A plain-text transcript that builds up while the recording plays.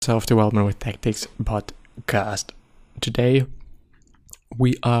Self-Development with Tactics podcast. Today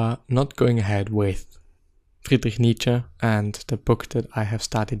we are not going ahead with Friedrich Nietzsche and the book that I have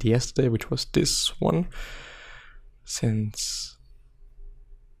started yesterday, which was this one. Since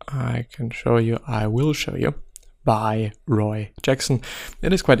I can show you, I will show you, by Roy Jackson.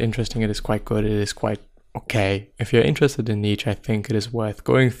 It is quite interesting, it is quite good, it is quite okay. If you're interested in Nietzsche, I think it is worth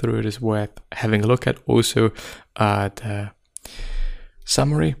going through, it is worth having a look at. Also the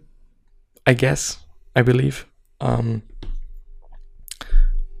summary, I believe, to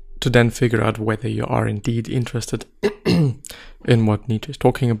then figure out whether you are indeed interested in what Nietzsche is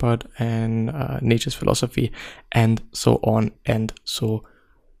talking about and Nietzsche's philosophy and so on and so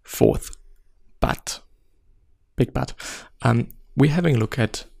forth. But, big but, we're having a look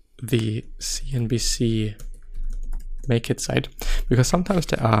at the CNBC Make It site, because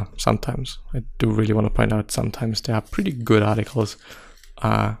sometimes I do really want to point out, sometimes there are pretty good articles.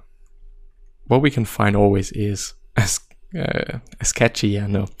 What we can find always is a catchy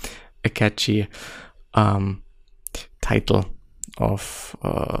title of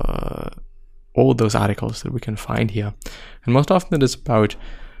all those articles that we can find here, and most often it is about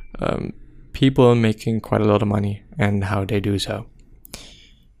people making quite a lot of money and how they do so.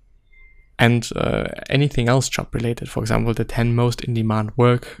 And anything else job related, for example, the 10 most in demand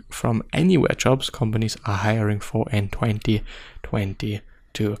work from anywhere jobs companies are hiring for in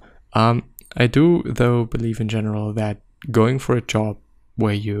 2022. I do, though, believe in general that going for a job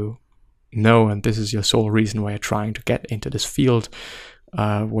where you know, and this is your sole reason why you're trying to get into this field,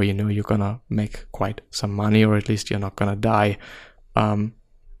 where you know you're gonna make quite some money, or at least you're not gonna die,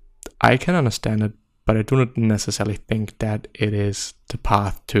 I can understand it. But I do not necessarily think that it is the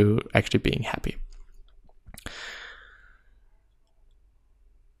path to actually being happy.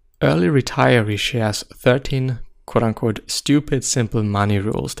 Early retiree shares 13 quote-unquote stupid simple money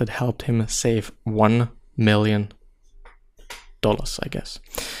rules that helped him save $1 million, I guess.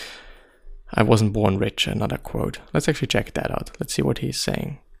 I wasn't born rich, another quote. Let's actually check that out. Let's see what he's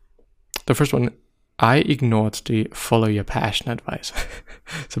saying. The first one, I ignored the follow your passion advice.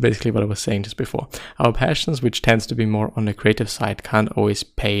 So basically what I was saying just before. Our passions, which tends to be more on the creative side, can't always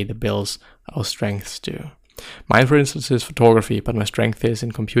pay the bills our strengths do. Mine, for instance, is photography, but my strength is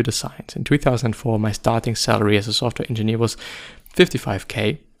in computer science. In 2004, my starting salary as a software engineer was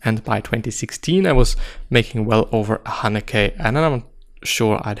 $55K, and by 2016, I was making well over $100K, and I'm not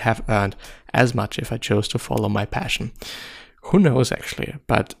sure I'd have earned as much if I chose to follow my passion. Who knows, actually,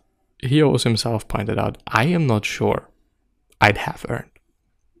 but he also himself pointed out, I am not sure I'd have earned.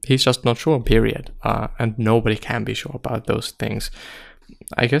 He's just not sure, period. And nobody can be sure about those things.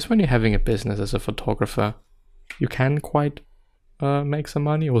 I guess when you're having a business as a photographer, you can quite make some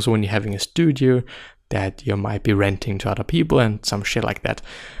money. Also when you're having a studio that you might be renting to other people and some shit like that,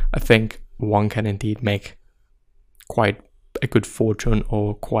 I think one can indeed make quite a good fortune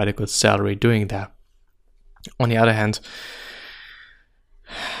or quite a good salary doing that. On the other hand,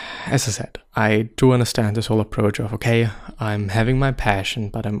 as I said, I do understand this whole approach of, okay, I'm having my passion,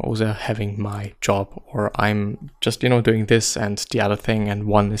 but I'm also having my job, or I'm just, doing this and the other thing, and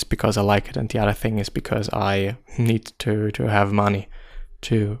one is because I like it, and the other thing is because I need to have money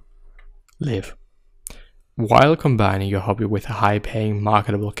to live. While combining your hobby with a high-paying,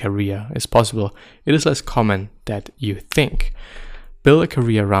 marketable career is possible, it is less common that you think. Build a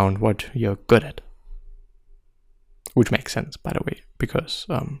career around what you're good at. Which makes sense, by the way, because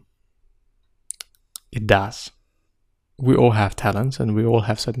it does. We all have talents and we all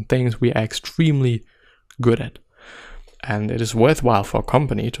have certain things we are extremely good at. And it is worthwhile for a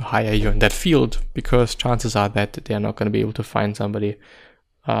company to hire you in that field, because chances are that they are not going to be able to find somebody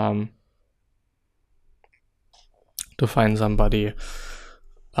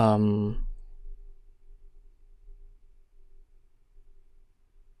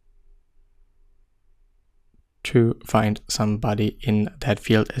in that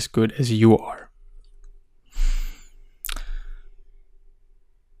field as good as you are.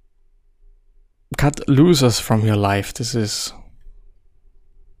 Cut losers from your life. This is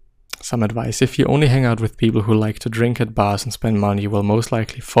some advice. If you only hang out with people who like to drink at bars and spend money, you will most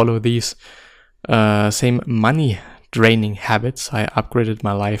likely follow these same money draining habits. I upgraded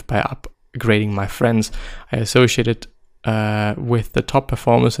my life by upgrading my friends. I associated with the top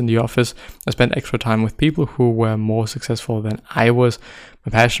performers in the office. I spent extra time with people who were more successful than I was. My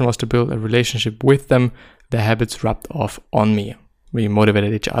passion was to build a relationship with them. Their habits rubbed off on me. We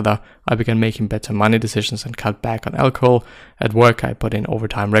motivated each other. I began making better money decisions and cut back on alcohol. At work, I put in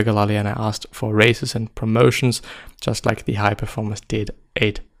overtime regularly, and I asked for raises and promotions, just like the high performers did.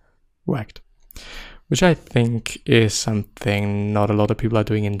 It worked. which I think is something not a lot of people are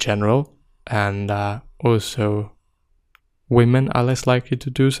doing in general, and also women are less likely to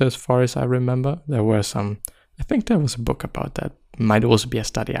do so, as far as I remember. There were some, I think there was a book about that, might also be a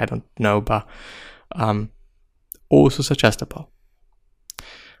study, I don't know, but also suggestible.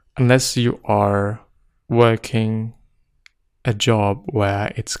 Unless you are working a job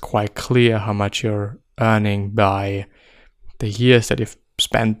where it's quite clear how much you're earning by the years that you've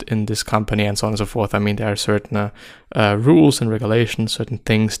spent in this company and so on and so forth. I mean, there are certain rules and regulations, certain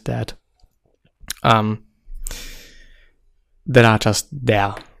things that that are just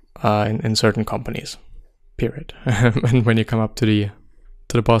there in certain companies, period. And when you come up to the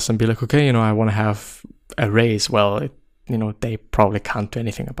boss and be like, okay, you know, I want to have a raise, well, you know, they probably can't do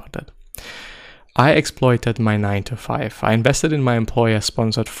anything about that. I exploited my 9-to-5. I invested in my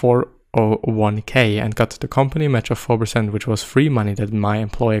employer-sponsored 401k and got the company match of 4%, which was free money that my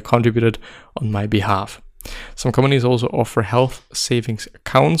employer contributed on my behalf. Some companies also offer health savings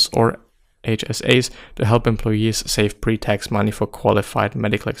accounts, or HSAs, to help employees save pre-tax money for qualified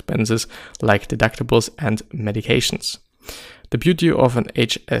medical expenses like deductibles and medications. The beauty of an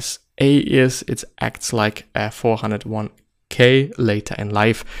HSA is it acts like a 401k later in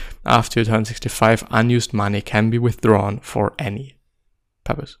life. After you turn 65, unused money can be withdrawn for any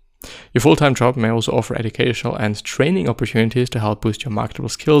purpose. Your full-time job may also offer educational and training opportunities to help boost your marketable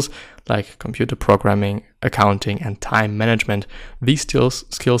skills like computer programming, accounting, and time management. These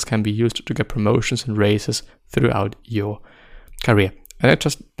skills can be used to get promotions and raises throughout your career. And it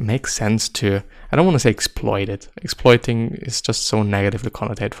just makes sense to, I don't want to say exploit it. Exploiting is just so negatively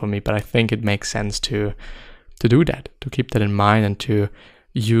connotated for me, but I think it makes sense to do that, to keep that in mind and to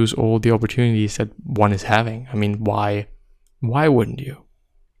use all the opportunities that one is having. I mean, why wouldn't you?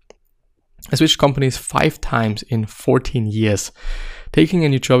 I switched companies 5 times in 14 years. Taking a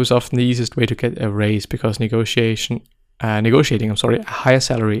new job is often the easiest way to get a raise because negotiating a higher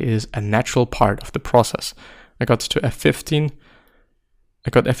salary is a natural part of the process. I got a 15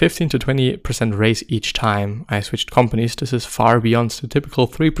 to 20% raise each time I switched companies. This is far beyond the typical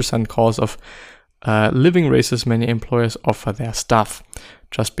 3% cause of living raises many employers offer their staff.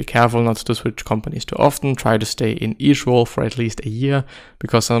 Just be careful not to switch companies too often. Try to stay in each role for at least a year,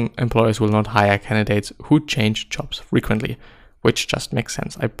 because some employers will not hire candidates who change jobs frequently, which just makes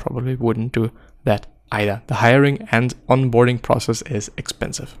sense. I probably wouldn't do that either. The hiring and onboarding process is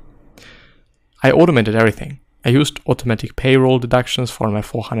expensive. I automated everything. I used automatic payroll deductions for my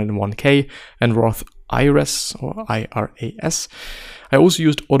 401k and Roth IRAs or IRAS. I also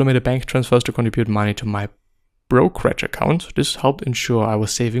used automated bank transfers to contribute money to my brokerage account. This helped ensure I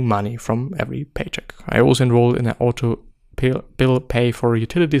was saving money from every paycheck. I also enrolled in an auto bill pay for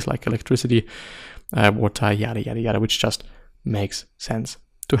utilities like electricity, water, yada yada yada, which just makes sense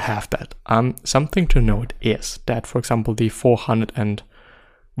to have that. Something to note is that, for example, the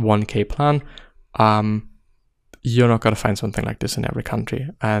 401k plan, you're not going to find something like this in every country.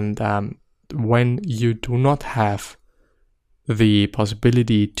 And when you do not have the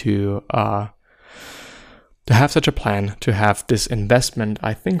possibility to have such a plan, to have this investment,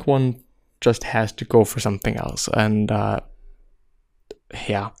 I think one just has to go for something else. And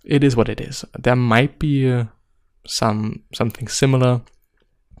yeah, it is what it is. There might be something similar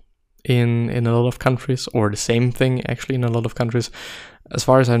in a lot of countries, or the same thing actually in a lot of countries. As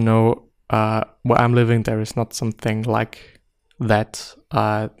far as I know, where I'm living, there is not something like that.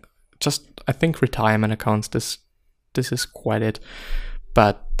 Just, I think, retirement accounts, this is quite it.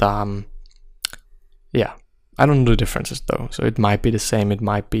 But yeah, I don't know the differences though. So it might be the same, it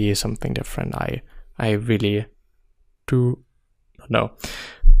might be something different. I really do not know.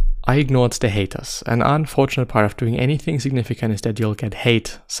 I ignored the haters. An unfortunate part of doing anything significant is that you'll get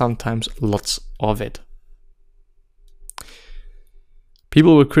hate, sometimes lots of it.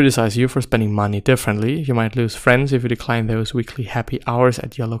 People will criticize you for spending money differently. You might lose friends if you decline those weekly happy hours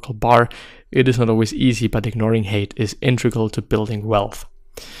at your local bar. It is not always easy, but ignoring hate is integral to building wealth.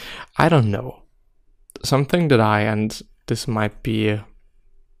 I don't know. Something that and this might be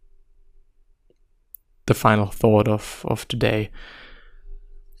the final thought of today,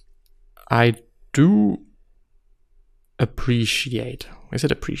 I do appreciate, is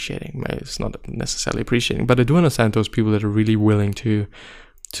it appreciating? It's not necessarily appreciating, but I do understand those people that are really willing to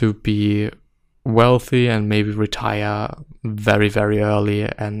be wealthy and maybe retire very, very early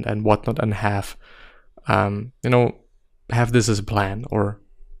and whatnot, and have this as a plan, or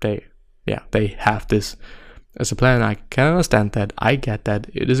they have this as a plan. I can understand that. I get that.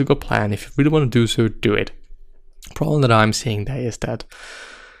 It is a good plan. If you really want to do so, do it. The problem that I'm seeing there is that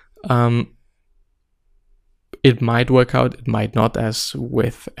it might work out, it might not, as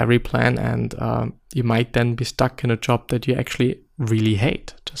with every plan, and you might then be stuck in a job that you actually really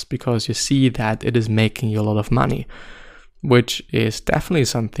hate, just because you see that it is making you a lot of money, which is definitely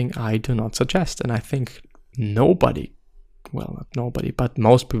something I do not suggest. And I think nobody, well, not nobody, but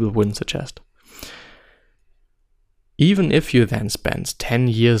most people wouldn't suggest. Even if you then spend 10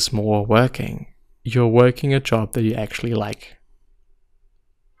 years more working, you're working a job that you actually like.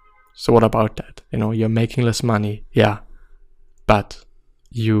 So what about that? You know, you're making less money, yeah, but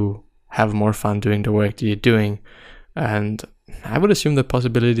you have more fun doing the work that you're doing. And I would assume the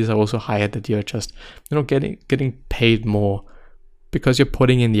possibilities are also higher that you're just, you know, getting paid more because you're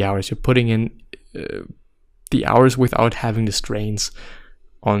putting in the hours. You're putting in the hours without having the strains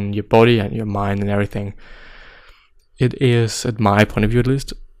on your body and your mind and everything. It is, at my point of view at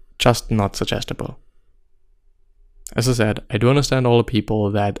least, just not suggestible. As I said, I do understand all the people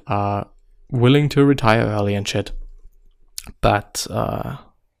that are willing to retire early and shit, but I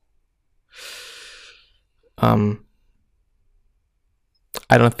don't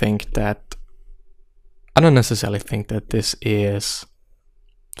necessarily think that this is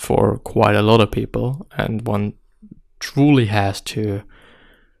for quite a lot of people, and one truly has to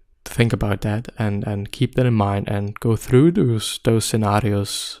think about that and keep that in mind and go through those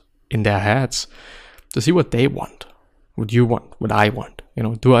scenarios in their heads to see what they want, what you want, what I want. You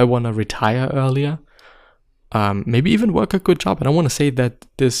know, do I want to retire earlier? Maybe even work a good job. I don't want to say that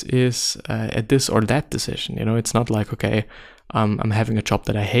this is a this or that decision. You know, it's not like, okay, I'm having a job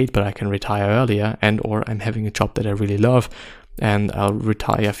that I hate, but I can retire earlier, and or I'm having a job that I really love and I'll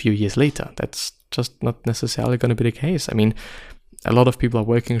retire a few years later. That's just not necessarily going to be the case. I mean, a lot of people are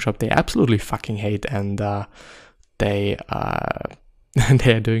working a job they absolutely fucking hate, and they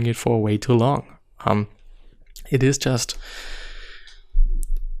are doing it for way too long. It is just,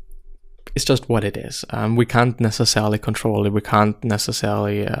 it's just what it is. We can't necessarily control it. We can't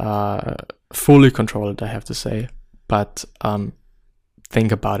necessarily fully control it, I have to say. But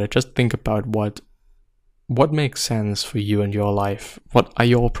think about it. Just think about what makes sense for you and your life. What are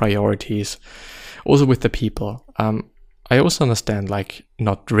your priorities? Also with the people. I also understand, like,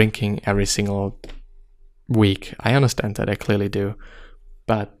 not drinking every single week. I understand that, I clearly do.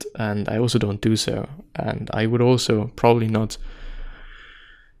 And I also don't do so. And I would also probably not,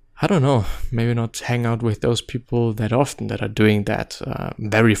 I don't know, maybe not hang out with those people that often that are doing that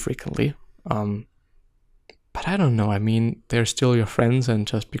very frequently. But I don't know, I mean, they're still your friends, and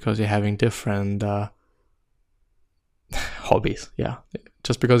just because you're having different hobbies, yeah.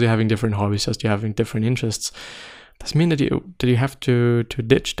 Just because you're having different hobbies, just you're having different interests, doesn't mean that you have to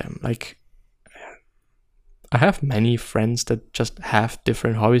ditch them. Like, I have many friends that just have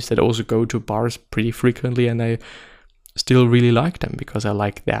different hobbies, that also go to bars pretty frequently, and I still really like them because I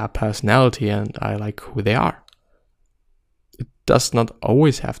like their personality and I like who they are. It does not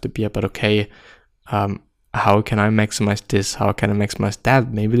always have to be about, okay, how can I maximize this? How can I maximize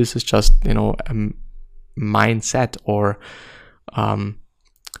that? Maybe this is just, you know, a mindset or a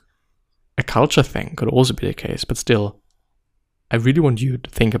culture thing, could also be the case. But still, I really want you to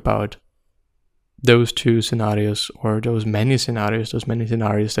think about those two scenarios, or those many scenarios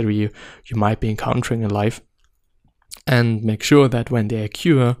that you might be encountering in life, and make sure that when they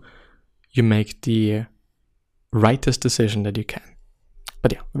occur, you make the rightest decision that you can.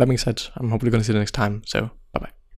 But yeah, with that being said, I'm hopefully going to see you next time, so bye bye.